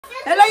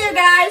Hello you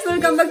guys!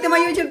 Welcome back to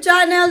my YouTube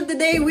channel.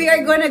 Today we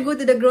are gonna go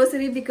to the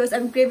grocery because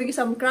I'm craving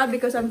some crab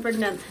because I'm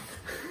pregnant.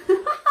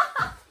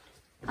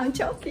 I'm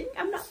joking.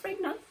 I'm not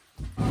pregnant.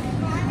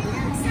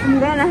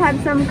 I'm gonna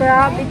have some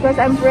crab because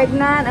I'm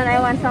pregnant and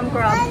I want some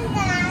crab.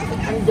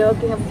 I'm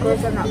joking, of course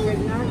I'm not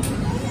pregnant.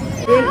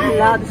 Big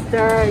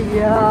lobster,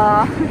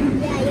 yeah.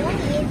 You want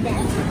to eat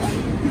that?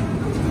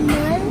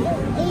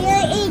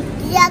 You eat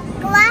the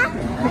crab?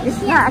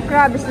 It's not a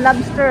crab, it's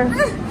lobster.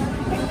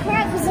 The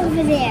crab is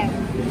over there.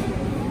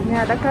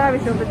 Yeah, the crab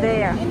is over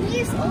there. And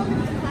here's all of the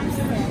pasta.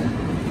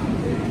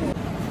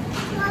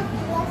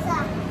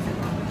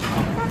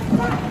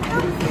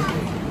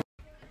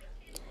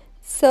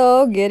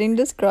 So getting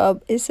this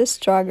crab is a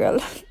struggle.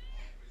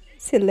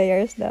 See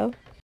layers though.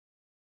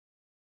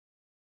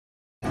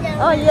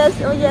 Oh yes,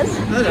 oh yes.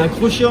 Ah, elle est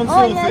accrochée en dessous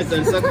en fait,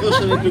 elle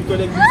s'accroche avec le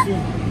collègue du dessous.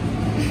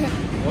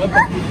 On va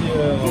pas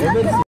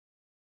remettre.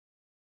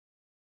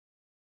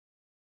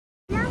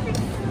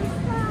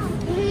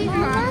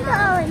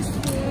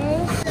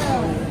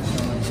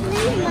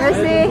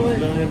 Merci.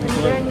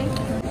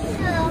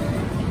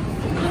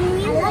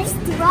 I like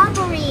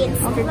strawberry and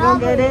Okay, go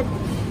get it. I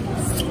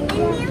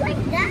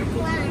like that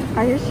one.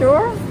 Are you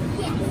sure?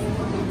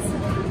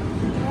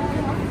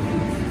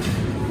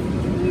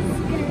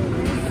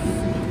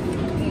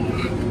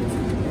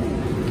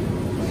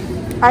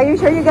 Are you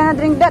sure you're gonna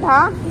drink that,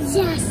 huh?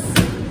 Yes.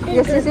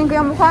 Yes, isin ko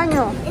yung mukha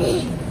nyo.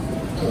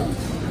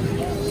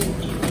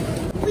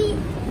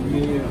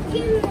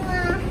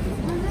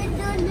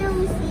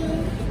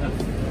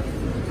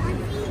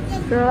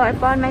 So, I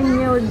found my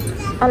new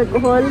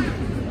alcohol.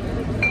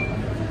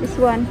 This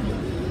one.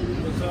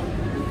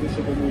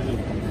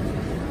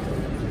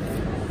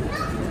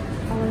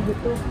 Oh,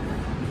 dito.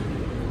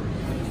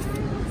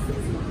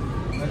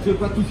 Tu veux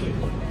pas toucher.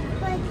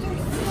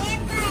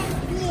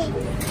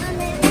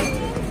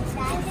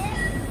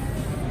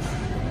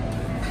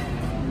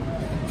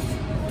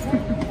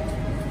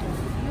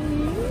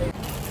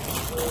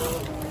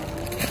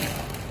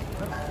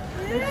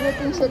 They're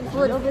getting shit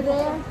food over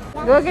there.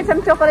 Go get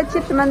some chocolate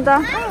chips, Samantha.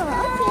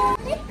 Oh,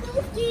 okay.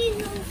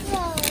 Cookies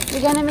also.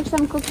 We're gonna make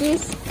some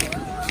cookies.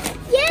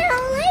 Yeah, I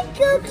like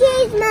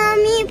cookies,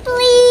 Mommy,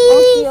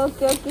 please.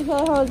 Okay. Here,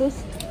 hold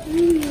this.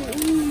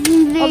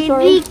 Baby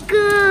sorry.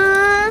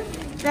 good.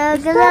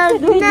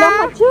 Wait,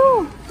 lahat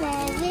too.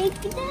 Baby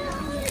good.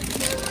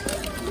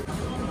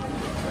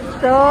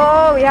 So,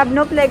 we have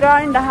no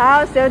playground in the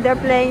house, so they're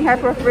playing here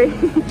for free.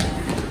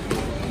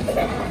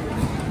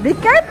 Be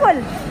careful!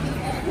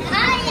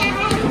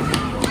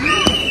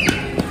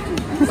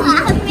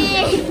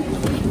 Mommy.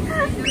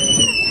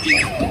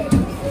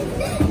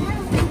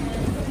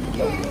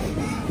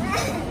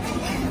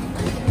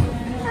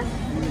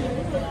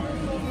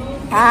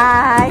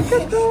 Hi,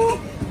 Cuckoo!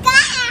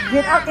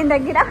 Get out.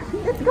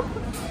 Let's go.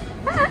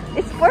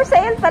 It's for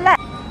sale pala.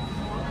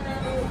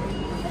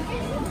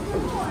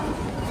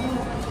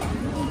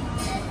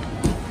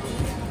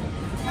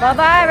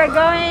 Bye-bye, we're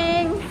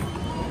going.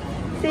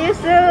 See you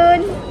soon.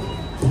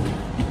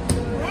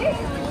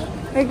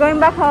 We're going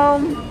back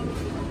home.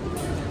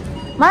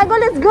 Margo,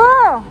 let's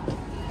go.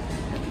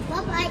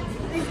 Bye-bye.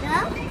 Let's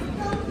go.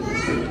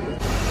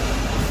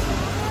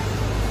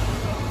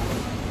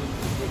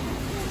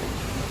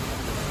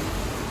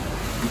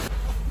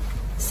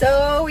 So,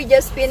 we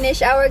just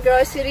finished our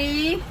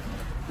grocery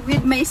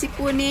with my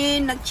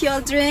sipunin na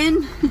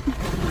children.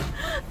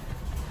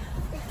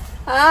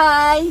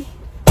 Hi.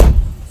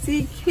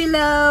 Say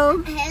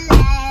hello.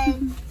 Hello.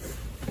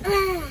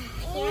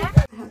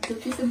 I have 2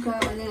 pieces of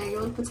crab and then I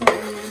will put some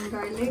onion and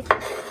garlic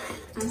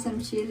and some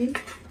chili.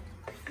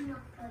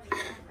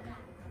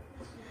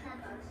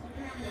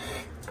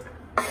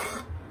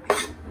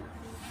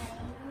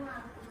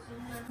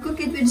 Cook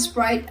it with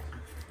Sprite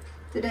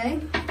today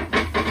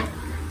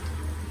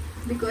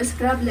because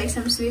crab likes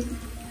some sweet.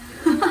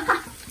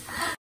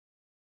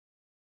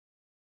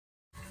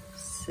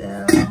 So,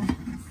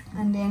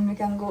 and then we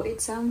can go eat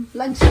some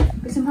lunch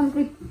because I'm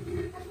hungry.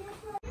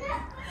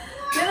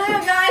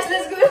 Hello guys,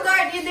 let's go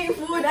start eating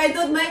food. I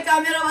thought my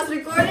camera was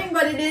recording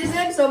but it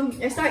isn't, so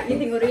I start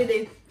eating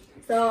already.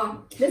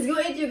 So let's go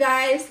eat, you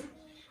guys.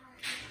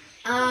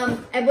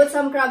 I bought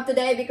some crab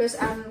today because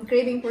I'm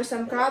craving for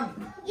some crab.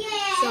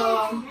 Yeah.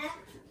 So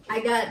I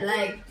got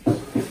like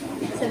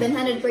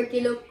 700 per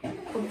kilo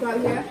of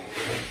crab here.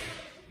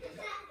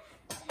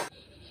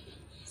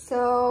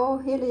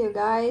 So here you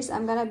guys,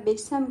 I'm gonna bake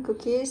some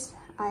cookies.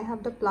 I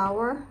have the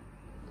flour,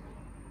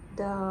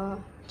 the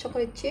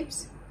chocolate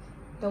chips,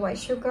 the white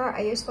sugar.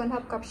 I use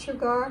 1/2 cup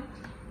sugar,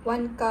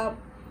 1 cup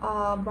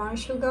brown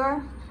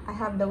sugar. I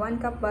have the 1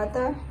 cup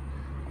butter,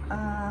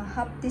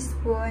 1/2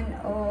 teaspoon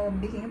of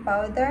baking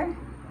powder,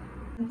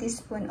 1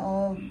 teaspoon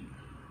of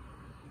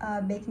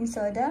baking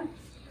soda,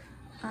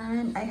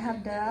 and I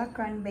have the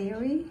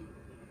cranberry,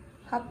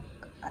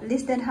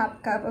 less than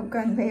 1/2 cup of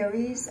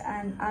cranberries,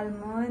 and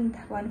almond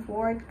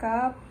 1/4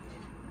 cup,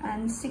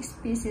 and 6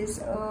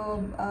 pieces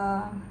of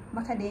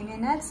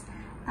macadamia nuts,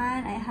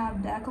 and I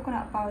have the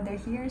coconut powder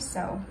here.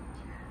 So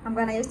I'm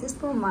gonna use this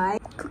for my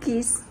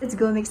cookies. Let's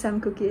go make some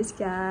cookies,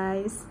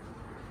 guys.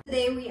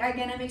 Today we are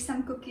gonna make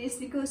some cookies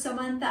because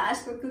Samantha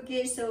asked for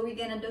cookies, so we're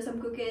gonna do some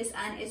cookies,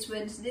 and it's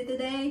Wednesday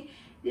today.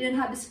 Didn't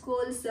have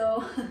school,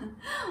 so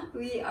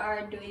we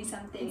are doing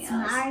something else.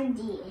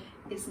 Mardi.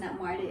 It's not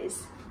Mardi,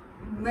 it's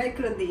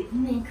Mercredi.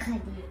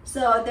 Macadamia.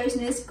 So there's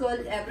no school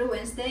every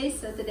Wednesday,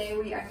 so today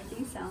we are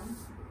making some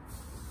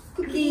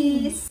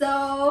cookies.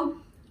 So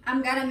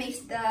I'm gonna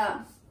mix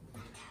the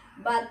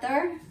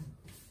butter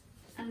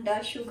and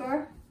the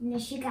sugar. The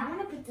sugar. I'm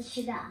gonna put the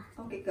sugar.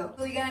 Okay, go.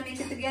 So we're gonna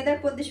mix it together.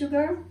 Put the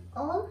sugar.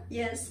 All?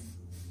 Yes.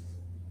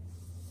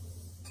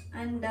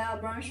 And the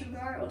brown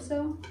sugar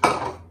also.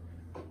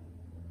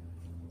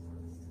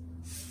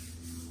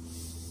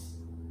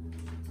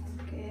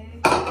 Okay.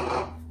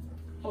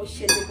 Oh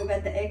shit, we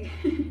forgot the egg.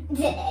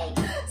 The egg.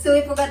 So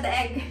we forgot the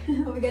egg.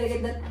 We gotta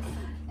get that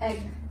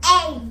egg.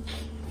 Egg.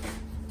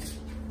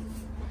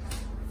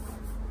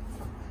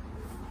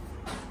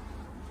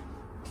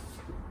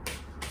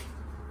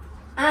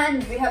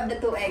 And we have the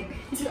 2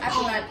 eggs. I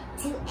forgot.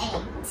 2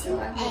 eggs. So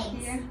I put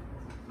here.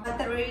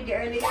 Butter already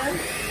earlier.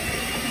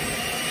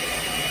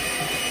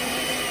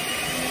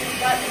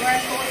 But we're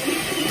cold.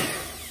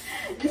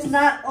 It's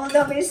not all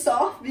the way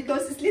soft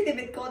because it's a little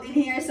bit cold in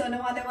here. So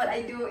no matter what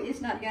I do,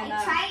 it's not gonna.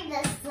 I tried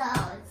the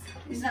salt.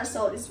 It's not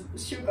salt. It's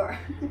sugar.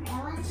 I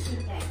want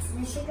sugar.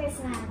 The sugar is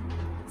not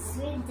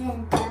sweet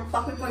than the.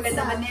 Fuck, we forgot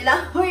the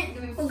vanilla.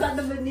 Wait, we forgot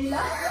the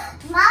vanilla.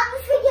 Mom, we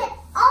forget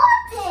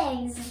all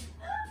things.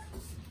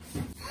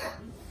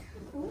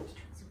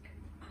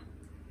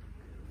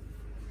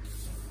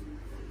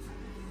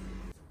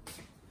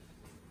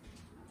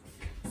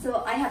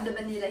 So I have the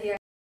vanilla here.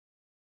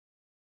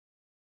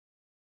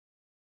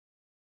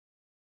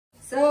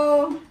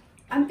 So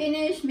I'm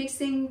finished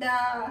mixing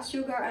the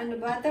sugar and the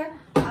butter.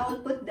 I will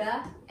put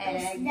the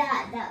egg.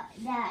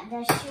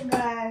 The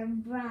sugar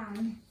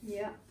brown.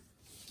 Yeah.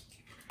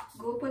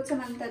 Go put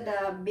Samantha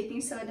the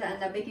baking soda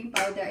and the baking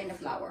powder in the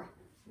flour.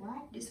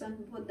 What? This one,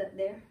 put that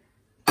there.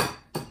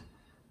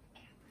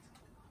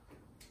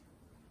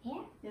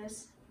 Here?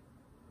 Yes.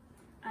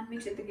 And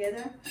mix it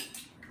together.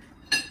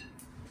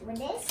 With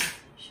this?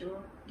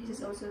 Sure. This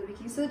is also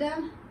baking soda.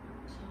 Okay,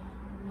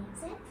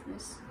 mix it.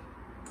 Yes.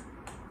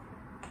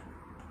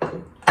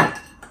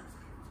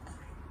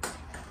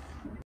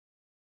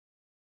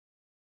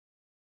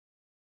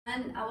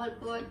 And I will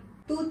put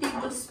 2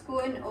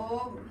 tablespoons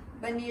of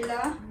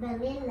vanilla.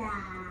 Vanilla.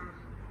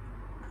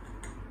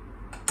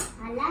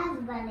 I love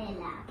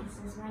vanilla. This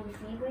is my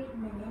favorite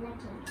vanilla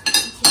cake.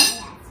 It's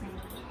my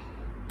favorite.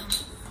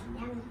 That's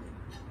yummy.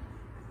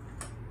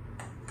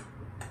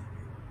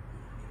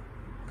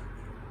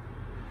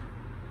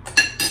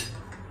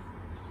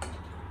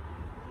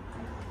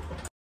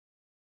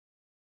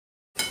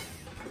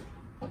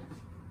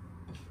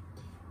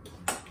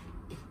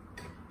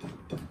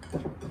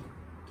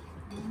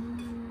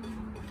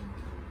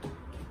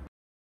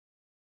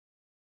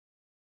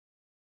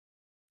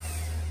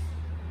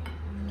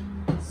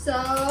 So,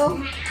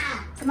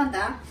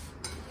 Samantha.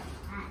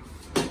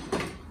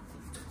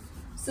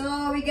 So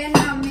we're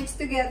gonna mix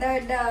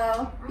together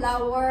the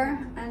flour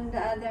and the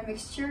other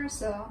mixture.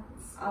 So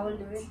I will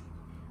do it.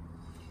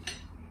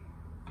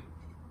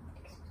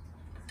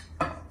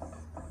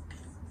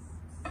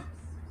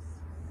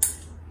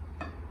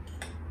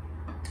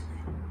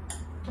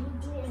 Can you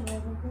do it a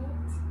little bit?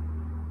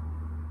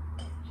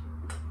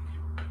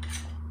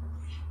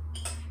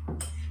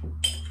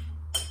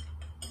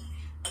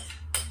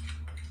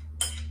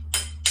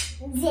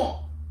 Zip.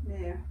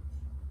 There.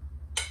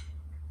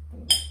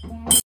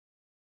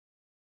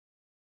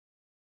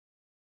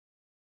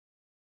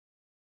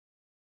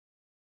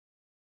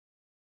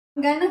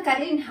 I'm gonna cut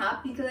it in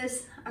half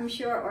because I'm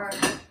sure, or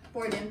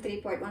pour them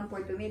 3 part 1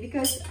 part 2 me,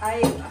 because I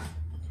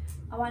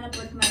wanna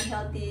put my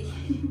healthy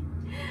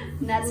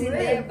nuts in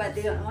there, but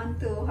they don't want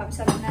to have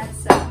some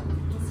nuts, so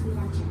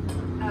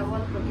I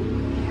will put it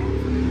in here.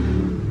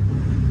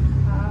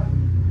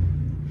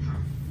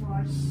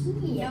 For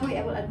here. No, wait,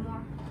 I will add more.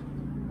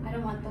 I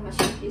don't want too much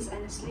cookies,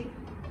 honestly.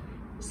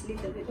 Just a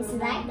little bit. Is it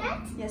like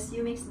that? Yes,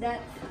 you mix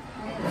that,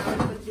 and I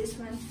will put this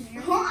one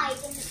here. Oh, I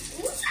can.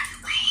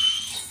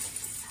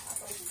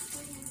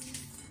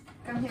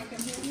 Come here, come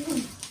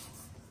here.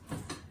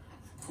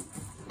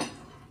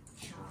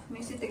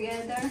 Mix it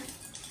together.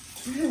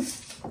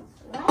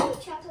 Why do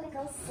chocolate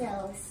go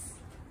sauce?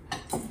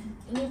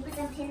 And you put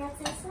some peanuts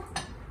and stuff?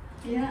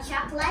 Yeah.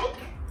 Chocolate?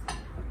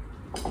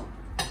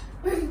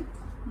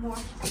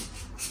 More.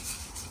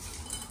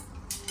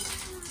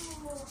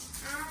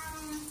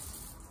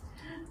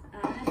 And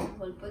I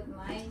will put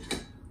my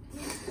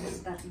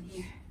stuff in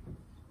here.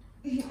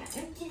 I'm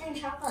choosing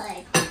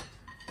chocolate.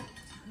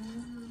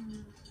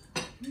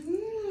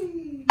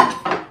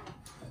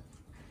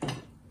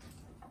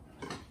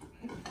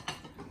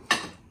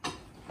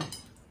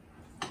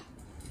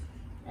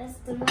 That's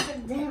too much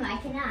of them. I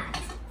cannot.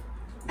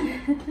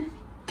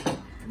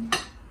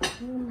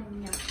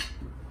 No.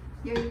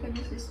 Here, you can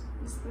use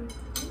this spoon.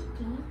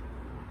 Okay.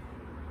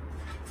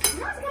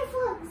 No, it's gonna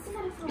fall. It's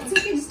gonna fall. It's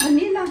okay, it's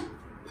vanilla.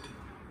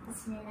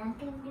 It's not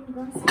going to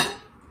go inside.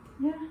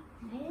 Yeah.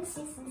 I just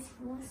use this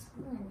one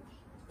spoon.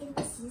 It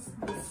was is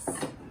this?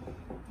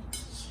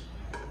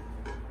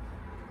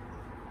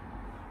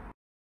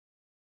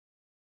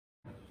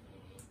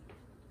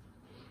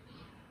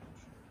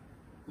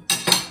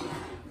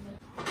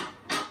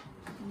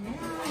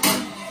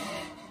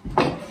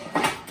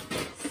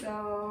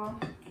 So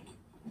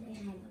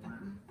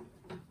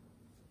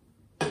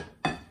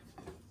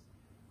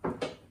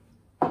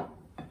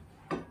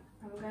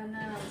I'm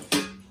gonna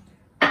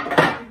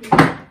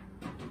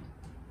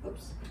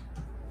oops.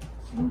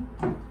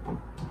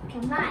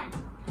 Come on.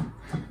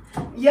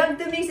 You have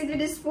to mix it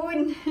with a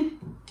spoon.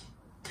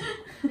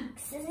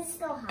 This is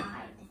so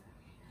hard.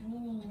 I'm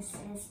gonna use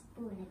a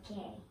spoon,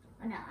 okay?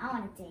 Oh no, I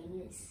want to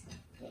use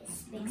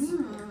this big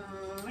spoon.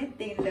 It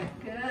didn't look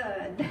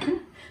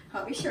good.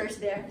 How is yours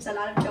there? There's a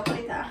lot of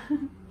chocolate, huh?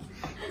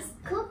 There's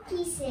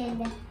cookies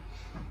in.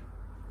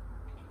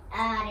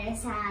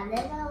 There's a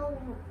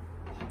little.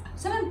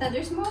 Samantha,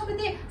 there's more over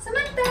there.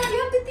 Samantha, you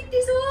have to take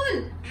this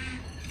all.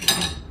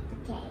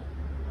 Okay.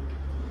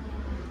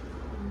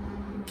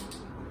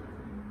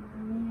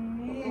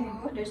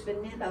 Oh, there's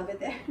vanilla over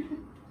there.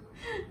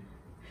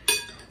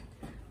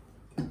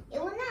 It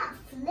will not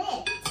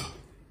flip.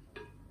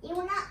 It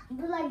will not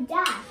be like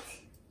that.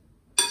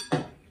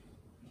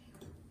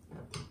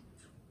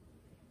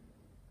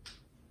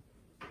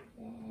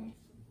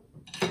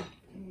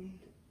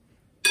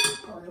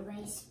 All the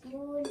way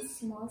spoon,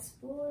 small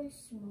spoon,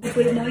 small.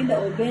 Put it now in the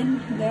oven.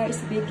 There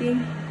is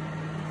baking.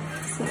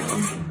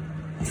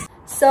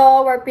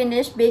 So we're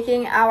finished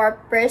baking our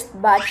first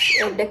batch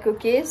of the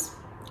cookies.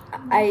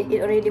 I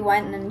ate already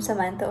one and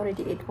Samantha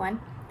already ate one.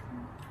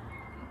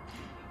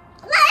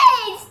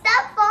 Hey,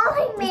 stop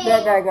following me!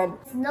 It's very good.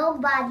 There's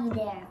nobody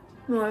there.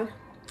 No.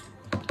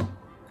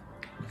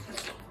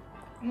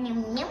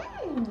 Yum, yum.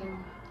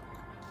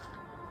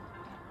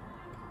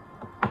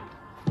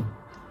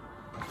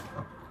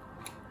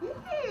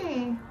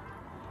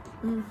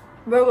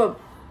 Very good.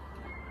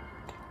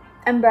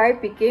 I'm very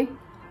picky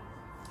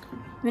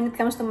when it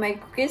comes to my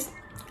cookies,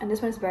 and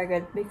this one is very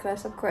good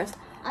because, of course,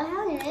 I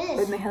know it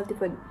with is. my healthy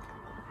food.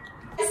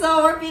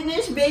 So we're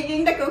finished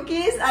baking the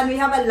cookies, and we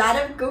have a lot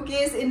of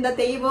cookies in the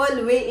table.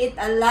 We ate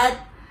a lot.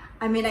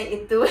 I mean, I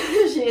ate 2.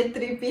 She ate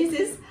 3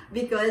 pieces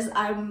because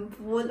I'm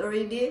full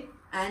already,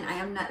 and I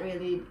am not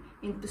really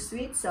into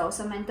sweets. So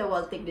Samantha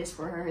will take this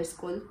for her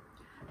school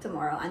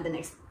tomorrow and the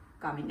next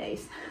coming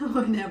days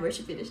whenever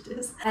she finishes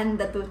this, and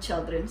the 2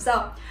 children.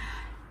 So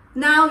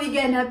now we're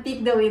gonna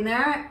pick the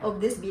winner of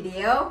this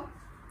video.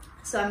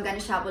 So I'm gonna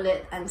shuffle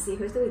it and see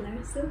who's the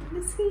winner. So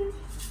let's see.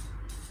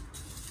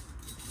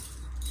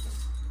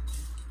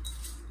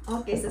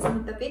 Okay, so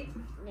Samantha pick.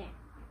 Yeah.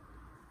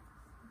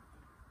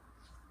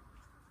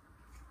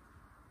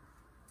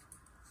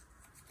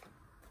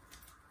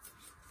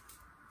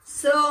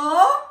 So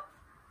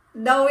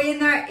the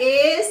winner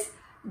is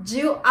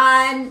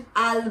Juan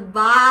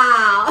Alba.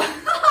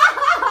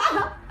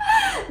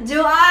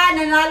 Juan,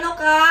 nanalo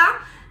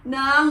ka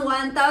ng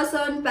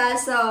 1,000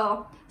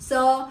 peso.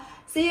 So,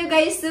 see you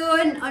guys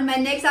soon on my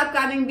next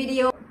upcoming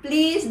video.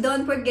 Please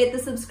don't forget to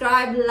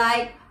subscribe,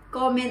 like,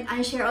 comment,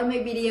 and share all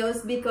my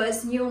videos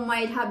because you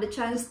might have the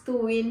chance to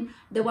win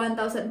the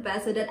 1,000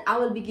 peso that I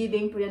will be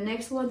giving for the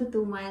next 1 to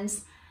 2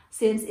 months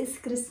since it's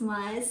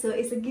Christmas. So,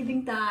 it's a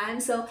giving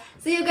time. So,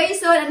 see you guys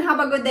soon and have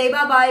a good day.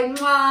 Bye-bye.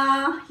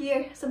 Mwah!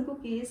 Here, some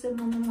cookies. So,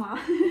 mwah.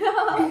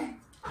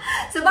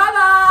 So,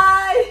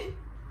 bye-bye!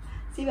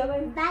 See you,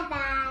 bye-bye. Bye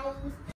bye.